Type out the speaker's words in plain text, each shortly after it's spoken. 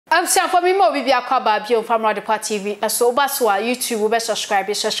I'm saying for me more be akwa bi on from Adepa TV. So baso YouTube be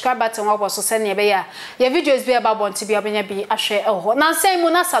subscribe button wa so send ye be ya. Your videos be about want to be obenya bi ahwe ho. Na say mu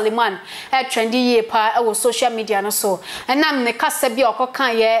na Saliman trendy ye pa e social media no so. Enam ne kasa bi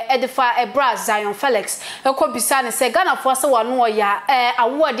okokan ye Adepa ebra Zionfelix. Ekobisa ne say Ghana for se wano ya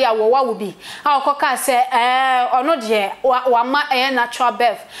awode awowa wo bi. Okoka say ono de wa ma natural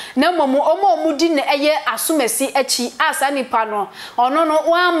birth. Na momu omo di ne eye asumesi achi asa nipa no. Ono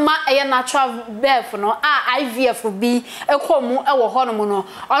no ma eye natural birth no IVF bi ekomu ewo ho no no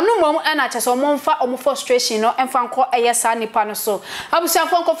onu mom na chese omfa omo frustration no emfa nko eye sa nipa no so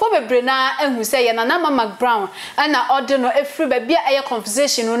abusiafo nkofo bebre na ehu se ye Nana Ama Mcbrown na ode no efri ba bia eye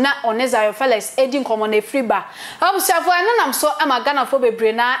conversation no na Zionfelix edi nkomo na efri ba abusiafo nam so Ghana fo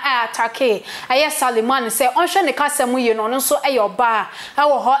bebre na atake eye Saliman se onhwe ne kasem ye no so eye oba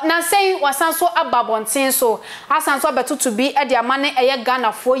ewo ho na sei wasan so ababonten so asan so betutu bi e de amane eye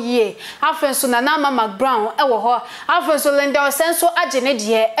Ghana fo ye afenso Nana Ama Mcbrown ewo ho afenso lendel senso agene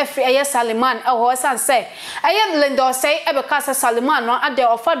de efri eye Saliman ewo ho sanse eye lendel sei ebeka se Saliman no ade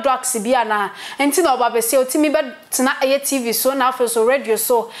ofa drugs bia na enti na obabese otimi be tena eye TV so na afenso radio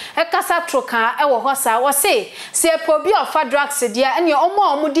so ekasa troka ewo ho sa wo se po bi ofa drugs dia ene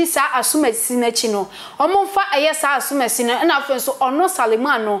omo di sa asumasi na chi no omo mfa eye sa asumasi no na afenso ono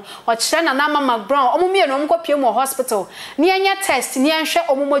Saliman no o kire Nana Ama Mcbrown omo mie no mkopie mu hospital ni enya test ni enhwe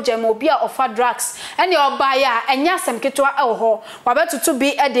omomoja mo bia ofa drugs ene oba ya enya semketwa ewo ho wabetutu bi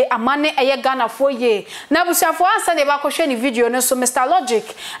ede amane eye Ghana fo ye na busiafo ansa ne ba kohwe ni video no so Mr Logic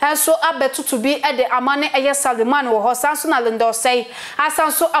enso abetutu bi ede amane eye Saliman wo ho sanso na lendo sei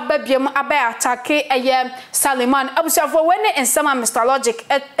asanso ababiem aba atake eye Saliman abusiafo wene ensama Mr Logic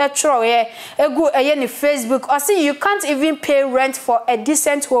etro ye egu eye ni Facebook or see you can't even pay rent for a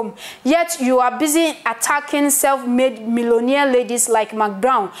decent home yet you are busy attacking self-made millionaire ladies like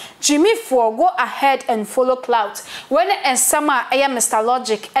Mcbrown. Jimmy for go ahead and follow clout. When and summer I am Mr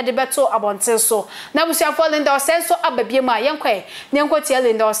Logic Adepa abonte so. Na busia for lenda senso ababiema yenkwe. Nyenko tie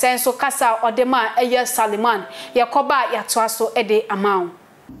lenda senso kasa odema eye Saliman. Yakoba yatoaso ede amount.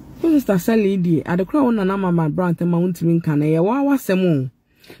 Mr Selidi adekra on Nana Ama Mcbrown tema untimi nka na ye wa wasemo.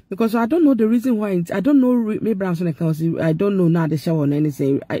 Because I don't know the reason why I don't know Mcbrown so I don't know now the show on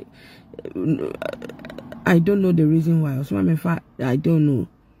anything. I don't know the reason why. I don't know.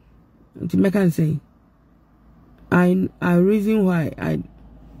 To make can say, I reason why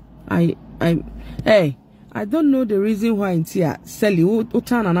hey, I don't know the reason why in here Sally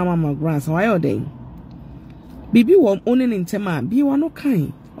utan Nana Ama Mcbrown. So why are they? Bibi wom owning in tema. Bi wa no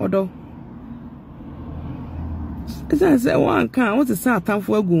kind. Odo. It's say one can. What is that time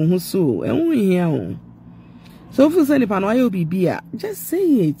for go so? And we here. So if you say nipa no ayo bibia, just say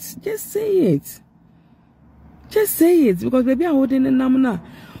it. Just say it. Just say it because baby I holding the namna.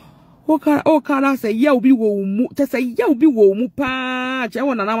 O say ya obi wo mu. Just say ya obi wo mu pa. Je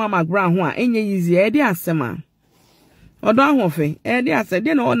won Nana Ama Mcbrown ho a enye easy e dey asema. Odo ahofe e dey ase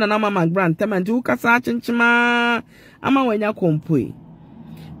dey na Nana Ama Mcbrown temanti wo kasa chenchema ama wanya kompoi.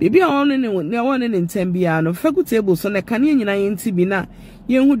 Baby I won ne ntembia no fagu table so na kan nyina yenti bi na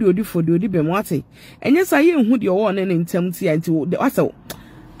yenhu de odi fo de odi be mo ate. Enye sa yenhu de wo ne ntemti anti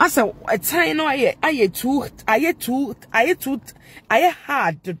asa a time no aye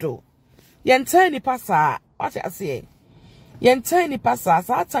hard to do. Yen tiny passa, what I say. Yen tiny passa,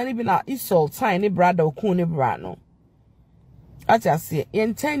 sa tiny be na isol tiny brother or coony brano. What I say,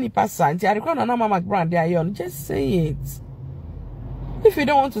 yen tiny passa, and I reckon Nana Ama Mcbrown there yon. Just say it. If you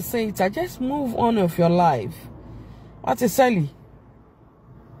don't want to say it, I just move on with your life. What is Sally?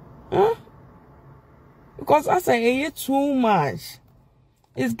 Huh? Because I say too much.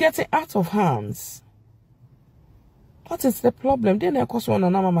 It's getting out of hands. What is the problem? Then I cost one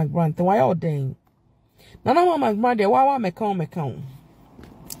Nana Ama Mcbrown. Why all day? Nana Ama Mcbrown, they why me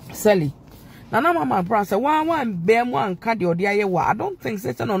Sally. Nana Ama Mcbrown say why bear one card or the I don't think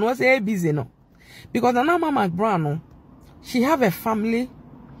so. No, no, say busy no. Because Nana Ama Mcbrown, no, she have a family,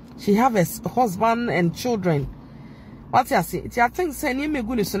 she have a husband and children. What I say? I think say me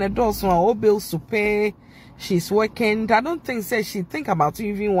good is on a door so all bills to pay. She's working. I don't think say she think about it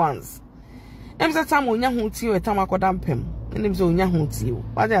even once. Em say time onya hu ti o time akoda mpem. Enim say onya hu ti o.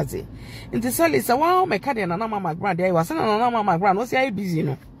 What I say? Nti Sally say wow me ka de Nana Ama Mcbrown dey was na Nana Ama Mcbrown no say busy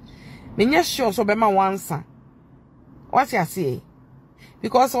no. Me nya sure so be ma wansa. What I say?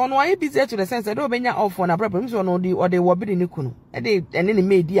 Because on why busy to the sense that do be nya off on a problem so no di or dey wo bi ni kunu. E dey ene ni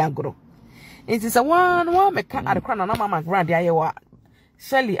me di agro. Nti say one me ka adekra Nana Ama Mcbrown dey wa.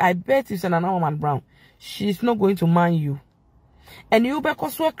 Sally, I bet you say Nana Ama Mcbrown. She's not going to mind you. And you be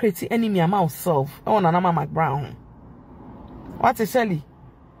so create enemy amount self. Oh, Nana Ama Mcbrown. What is Sally?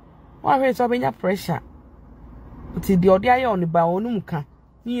 Wa hwe so benya pressure. But the odia on the ba onum ka.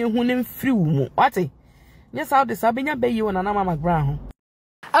 Ni ehu ne mfiri wo mu. Wate? Nya sa de sa benya bayi wo Nana Ama Mcbrown ho.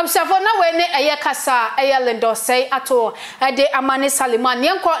 Absafo na we ne eye kasa eye lendo sei ato de amane Saliman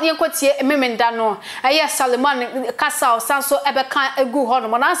yenko tie memenda no eye Saliman kasa osanso ebe kan egu ho no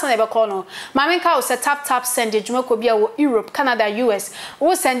mo na san ebe ko no mamenka o se tap send ejumako bia wo Europe Canada US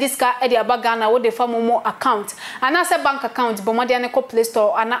wo send this ka e de abagana wo de famomo account ana se bank account bo modern ko Play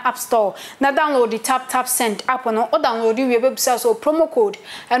Store ana App Store na download the tap send app no o download we website so promo code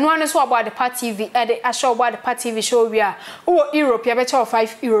eno ane so about the Adepa TV e de asho about the Adepa TV show we are wo Europe ya be cho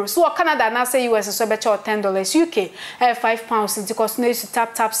 €5 so Canada na say US so be cho $10 UK £5 because no use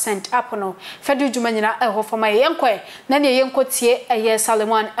tap send app no fedu juma nyina e ho fama yenko na ne yenko tie eye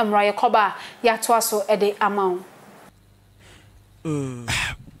Saliman emra Yakoba ya to aso e de amount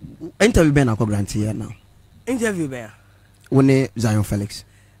interview be na ko grant here now interview be woni Zionfelix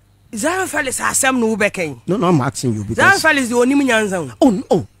asem no be ken no I'm asking you because Zionfelix the onim nyanza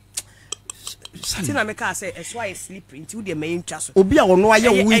oh Tina make us say that's why sleep into the main chaso obi a wono aye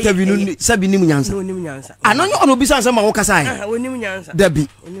wo interview no sabi nim nyansa no nim nyansa anonyo ono bisa nsem ma wo kasa ye onim nyansa dabi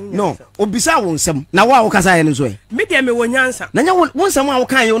no obisa wo nsem na wo a wo kasa ye nso ye me dem me wo nyansa na nya wo nsem a wo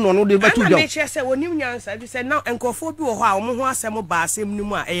kan ye no de batu jo na me che say onim nyansa bi say now enkofo bi wo ho a wo ho asem ba asem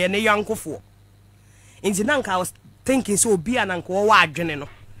nim a eye ne yankofo inti na nka I was thinking so obi ananka wo wa adwene no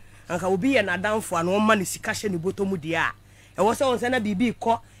anka obi ye na danfo an wo ma ne sika hye ne botomu dia e wo say won say na bibi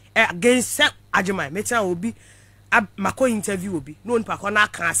ko against Ajima metia obi mako interview obi no npa ko na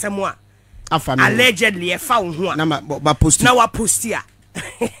aka asem a allegedly e fa wo ho a na ba post na wa post ya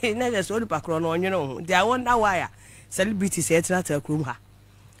na just obi pakro no onye no they wonder why celebrities e tira krom ha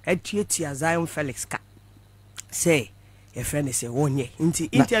etiatia Zionfelix ka say your friend say wonye nti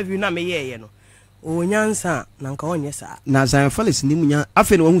interview na me ye no onyansa na nka onye sa na Zionfelix ni munya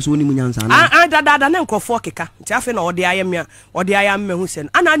afi na wahu so ni munya nsa na dada na nkofo keka nti afi na ode ayam hu sen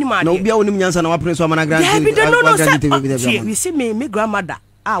ana ani ma na obi a woni munya nsa na wapre so amana grand we see me grandmother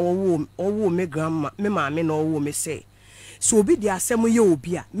wo me grandma me maame na wo me say so obi di asem ye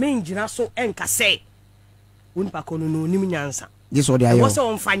obi a me ngina so enka say won pa kono no ni munya nsa this ode ayo was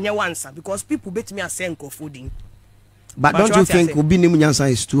on fanya wansa because people bet me asem nkofo din but don't you think obi ni munya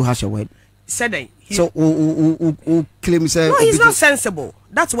nsa is too harsh a word said so claim say no, he's not sensible.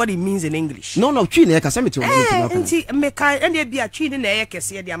 That's what it means in English. No twi na ka say me to me kai and be a twi na e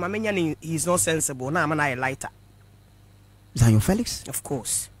kese dia mamenya he's not sensible na am na lighter Zionfelix of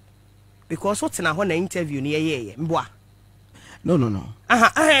course because what's na ho na interview na ye mboa no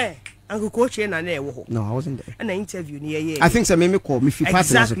Uncle coach na e wo ho no I wasn't there and the interview na ye I think say me call me fi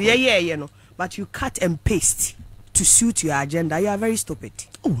pass exactly ye no but you cut and paste to suit your agenda. You are very stupid.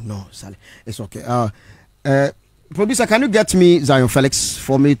 Oh no, Sally, it's okay. Producer, can you get me Zionfelix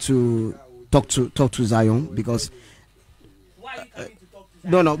for me to talk to Zion because why are you coming to talk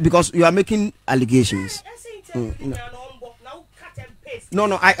to Zion? No, because you are making allegations.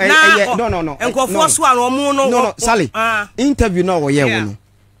 No, Sally. Interview now or yeah.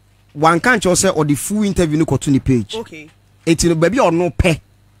 One can't just say or the full interview no to the page. Okay. It's in baby or no pay.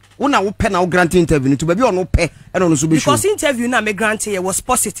 Una wo pe na grant interview to baby or no pay and on so be because interview na me grant here was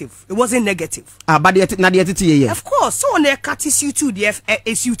positive, it wasn't negative. But the of course so on the cut is you to the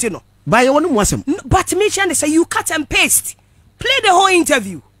suit no by you want wasem but me and say you cut and paste play the whole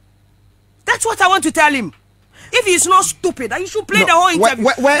interview. That's what I want to tell him. If he's not stupid, you should play the whole interview.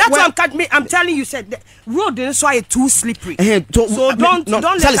 That's what I'm telling you. Said the road is why it's too slippery. So don't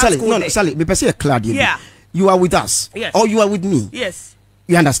let us go there. Sally, me say clear. Yeah, you are with us. Yes. Or you are with me. Yes.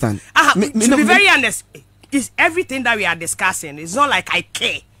 You understand? To be very honest, is everything that we are discussing. It's not like I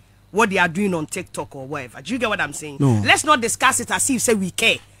care what they are doing on TikTok or whatever. Do you get what I'm saying? No. Let's not discuss it as if say we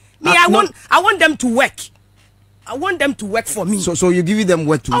care. Me, I want them to work. I want them to work for me. So you give them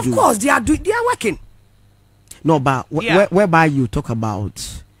work to do. Of course, they are working. No, but whereby you talk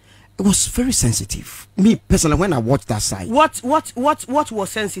about, it was very sensitive. Me personally, when I watched that side. What was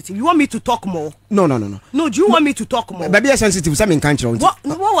sensitive? You want me to talk more? No. No, do you want me to talk more? Baby, sensitive. Something can't. What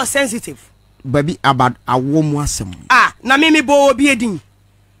was sensitive? Baby, about a woman. Na mimi bo obi edin.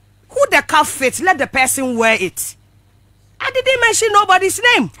 Who the calf fits? Let the person wear it. I didn't mention nobody's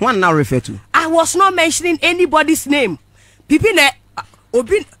name. One now refer to. I was not mentioning anybody's name. People ne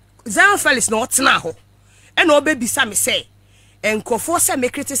obi Zionfelix no tena ho. And obi bisa me say enkofo say me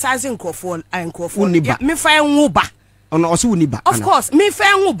criticizing enkofo me fa enwoba. Ono also uniba. Of course, me fa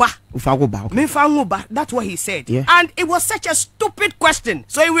enwoba. Ufa goba. Me fa enwoba. That's what he said. Yeah. And it was such a stupid question.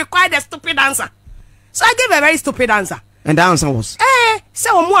 So it required a stupid answer. So I gave a very stupid answer. And the answer was say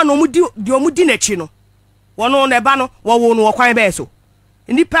omo an omo di na chi no. Wono na eba no wo no kwan be so.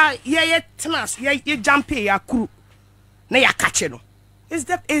 nipa ye tenas ye jump ya kuru na ya catch no.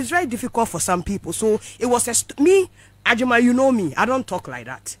 It's very difficult for some people. So it was me, Ajima, you know me. I don't talk like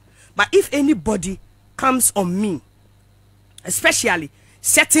that. But if anybody comes on me, especially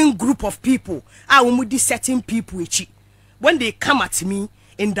certain group of people, I will do certain people when they come at me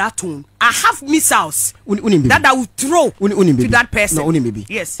in that tone, I have missiles that I will throw to that person. No, maybe.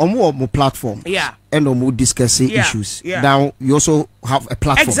 Yes. On more platform. Yeah. And on more discussing issues. Yeah. Now you also have a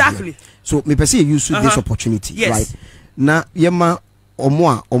platform. Exactly. Here. So me perceive use this opportunity. Yes. Right. Now yema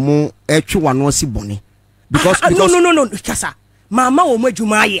omo one was bonny. Because no, Kasa. Mama omo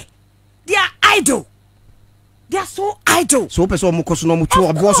jumaye. They are idle. They are so idle. So person omo koso no omo chu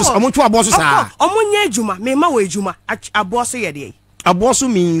aboso omo chu aboso sa. Omo nye juma, mema we juma, aboso ye dey. Aboso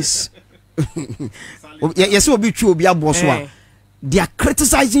means yes obi chu obi aboso they are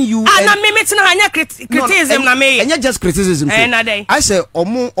criticizing you. And na me metina hanya criticism na me. And just criticism. I say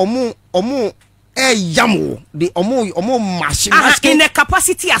omo yamo the omo machine in the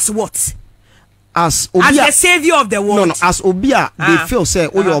capacity as what? As the savior of the world. No, as obia they feel say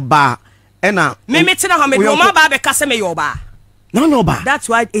your bar and me metina ha me do ma ba be kase me your bar. No, ba. That's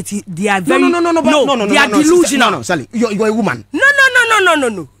why they are very no, they are delusional. No, Sally, you're a woman. No.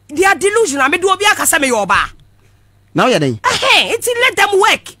 They are delusional. Me do obi akasa me your bar. Now you're there. It's let them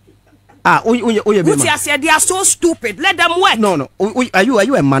work. They are so stupid. Let them work. No. Are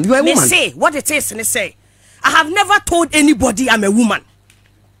you a man? You are a woman. They say what it is, and they say, I have never told anybody I'm a woman.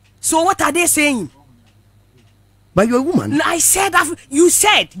 So what are they saying? But you're a woman. I said, you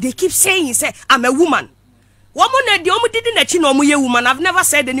said, they keep saying, you say, I'm a woman. Woman. I've never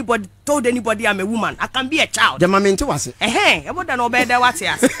said told anybody I'm a woman. I can be a child. The moment was it.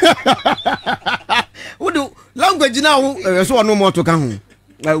 What do language now? So no more to come.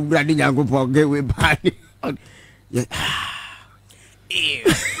 I don't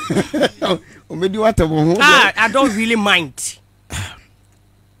really mind.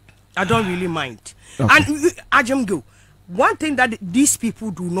 I don't really mind. Okay. And Ajam go. One thing that these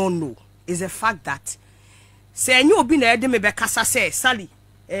people do not know is the fact that say you be na me be kasa say Sally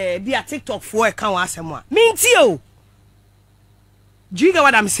be a TikTok for a kan asema. Mintio. Do you get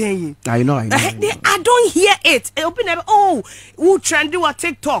what I'm saying? I know. I don't hear it. Who trendy what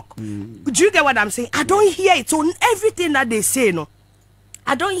TikTok? Do you get what I'm saying? I don't hear it. So everything that they say, no,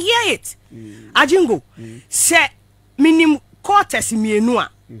 I don't hear it. Ajingo say minim quarters mienua.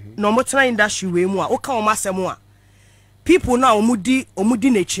 No more industry we mua. Oka omasemua. People now omudi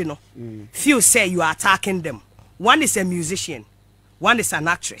nechi no. Feel say you are attacking them. One is a musician, one is an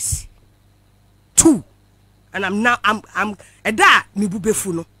actress. Two. And I'm da mi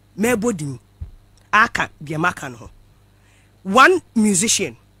bubefu no me body aka de maka no. One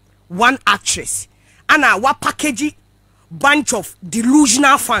musician, one actress, and a package bunch of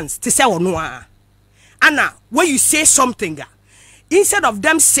delusional fans to say no. And when you say something, instead of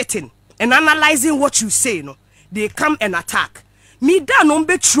them sitting and analyzing what you say, no, they come and attack. Me da no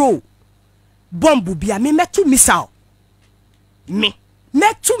be true. Bomb bia me metu missile. Me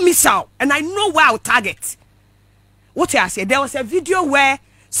metu missile, and I know where I'll target. What I said, there was a video where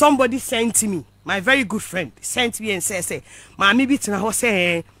somebody sent to me, my very good friend, sent me and say, "Mami bitina ho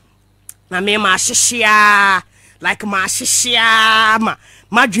say, na me ma shishia, like ma shishia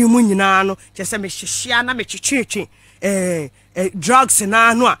ma dwimu nyina no, je say me shishia na me chichichi drugs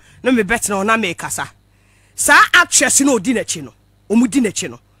na no na me bet na me kasa. Sa actress no di na chi no, omudi na chi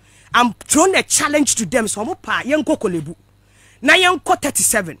no. I'm throwing a challenge to them, so pa yenko kolebu. Na yenko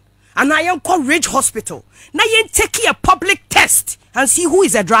 37. And I am called Ridge Hospital. Now you take a public test and see who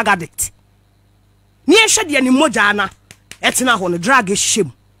is a drug addict. Niye shadi ani mojana. Etina hono drug is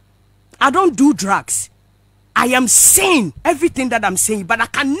shame. I don't do drugs. I am saying everything that I'm saying, but I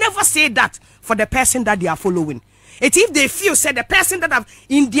can never say that for the person that they are following. It's if they feel say the person that have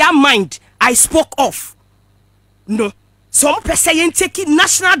in their mind I spoke of. No. Some person take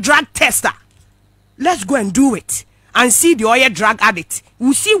national drug tester. Let's go and do it. And see the oil drug addict.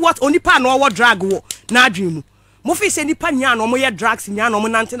 We see what only pa no what drug wo na dream. Mo fi say nipa nya no mo ye drugs nya no mo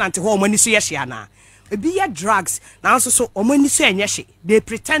nante ho mo ni so ye hia na. E bi ye drugs na so omo ni so enye hye. They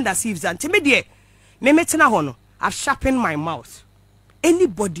pretend as if that me de me metena ho no. I've sharpened my mouth.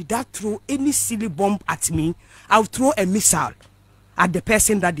 Anybody that throw any silly bomb at me, I'll throw a missile at the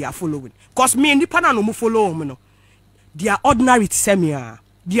person that they are following. Cause me nipa na no mo follow me no. They are ordinary semia.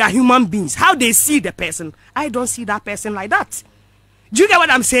 They are human beings. How they see the person, I don't see that person like that. Do you get what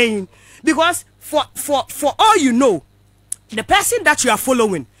I'm saying? Because for all you know, the person that you are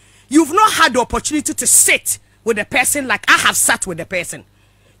following, you've not had the opportunity to sit with the person like I have sat with the person.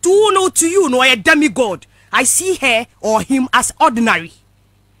 To you, no, a demigod. I see her or him as ordinary.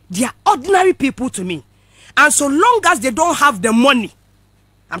 They are ordinary people to me. And so long as they don't have the money,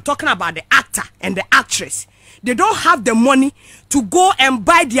 I'm talking about the actor and the actress, they don't have the money to go and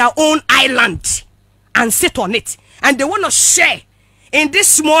buy their own island and sit on it. And they want to share in this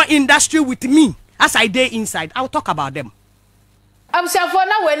small industry with me as I day inside. I'll talk about them. I'm saying for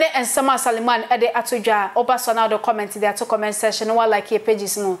now when and Sama Saliman at the Atuja, Obaso now the comment there to comment section, no one like your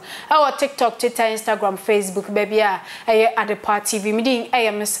pages no. Our TikTok, Twitter, Instagram, Facebook, baby, Adepa TV, meeting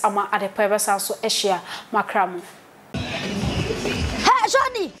Miss Ama Adepa so Asia Macram. Hey,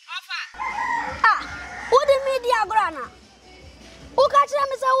 Johnny! What the media grana? Who catch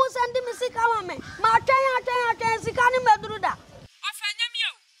them is who send me sick on me? Martin, Sikani Madruda.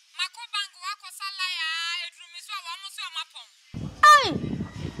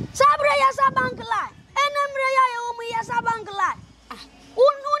 Sabre yasa bank line. Enemre ya yomu yasa bank line.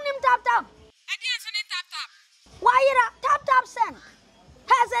 Unim tap. Why tap send.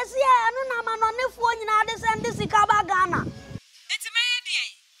 Has a sia anu na manone phone nyina de send sika ba Ghana. Enti me ye de.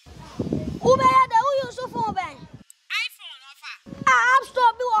 Ube ya de u use phone ben. iPhone ofa. App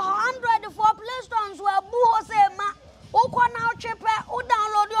Store bi wo 100 for Play Store so abu ho se ma. Wo kwa na o chepe o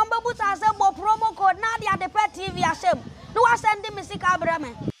download yo mbebu ta se bo promo code na de Adepa TV asem. No wa send me sika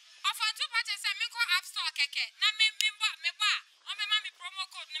abrame.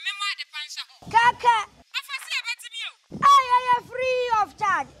 Kaka. I free of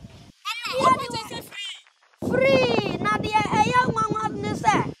charge. Free. Nadia, a young man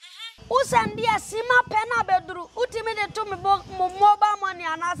say. Who send the Sima Pena bedroom? Who timid to me mobile money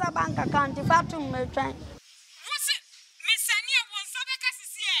and as a bank account if I to me train. What's it? Miss Sania wants some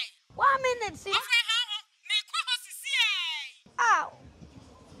 1 minute, see.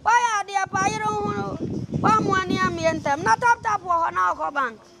 Why are the Apayro? 1 year me and them not tap or now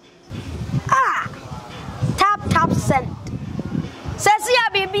bank. Tap send. Says ya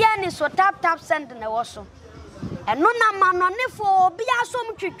BBN is so tap send in the waso. And no man on it for be a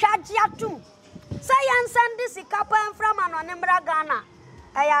some to charge ya too. Say and send this couple and from an on Ghana.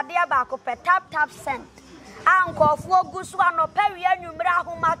 I idea back up a tap send. Uncle for goose one or Perry and Numera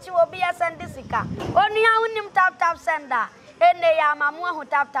who match will be a send this car. Only I will tap sender. And they are Mamma who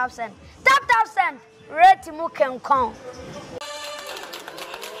tap send. Tap send. Rate Muken Kong.